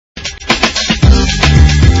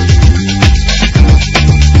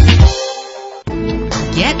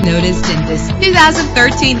noticed in this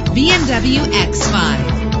 2013 BMW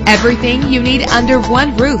X5. Everything you need under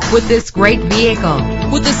one roof with this great vehicle.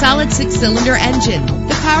 With a solid 6-cylinder engine,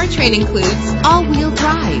 the powertrain includes all-wheel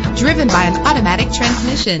drive, driven by an automatic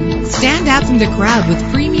transmission. Stand out from the crowd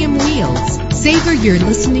with premium wheels. Savor your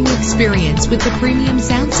listening experience with the premium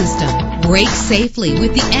sound system. Brake safely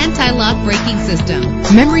with the anti-lock braking system.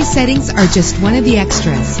 Memory settings are just one of the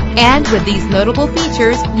extras. And with these notable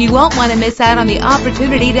features, you won't want to miss out on the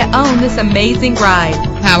opportunity to own this amazing ride.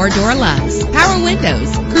 Power door locks, power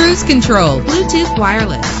windows, cruise control, Bluetooth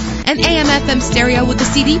wireless, an AM/FM stereo with a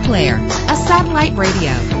CD player, a satellite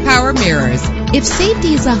radio, power mirrors. If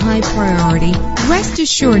safety is a high priority, rest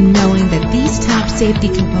assured knowing that these top safety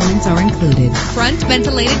components are included. Front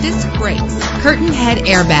ventilated disc brakes, curtain head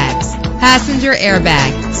airbags, passenger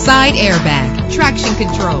airbag, side airbag, traction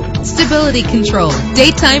control, stability control,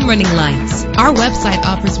 daytime running lights. Our website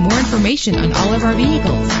offers more information on all of our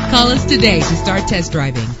vehicles. Call us today to start test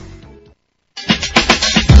driving.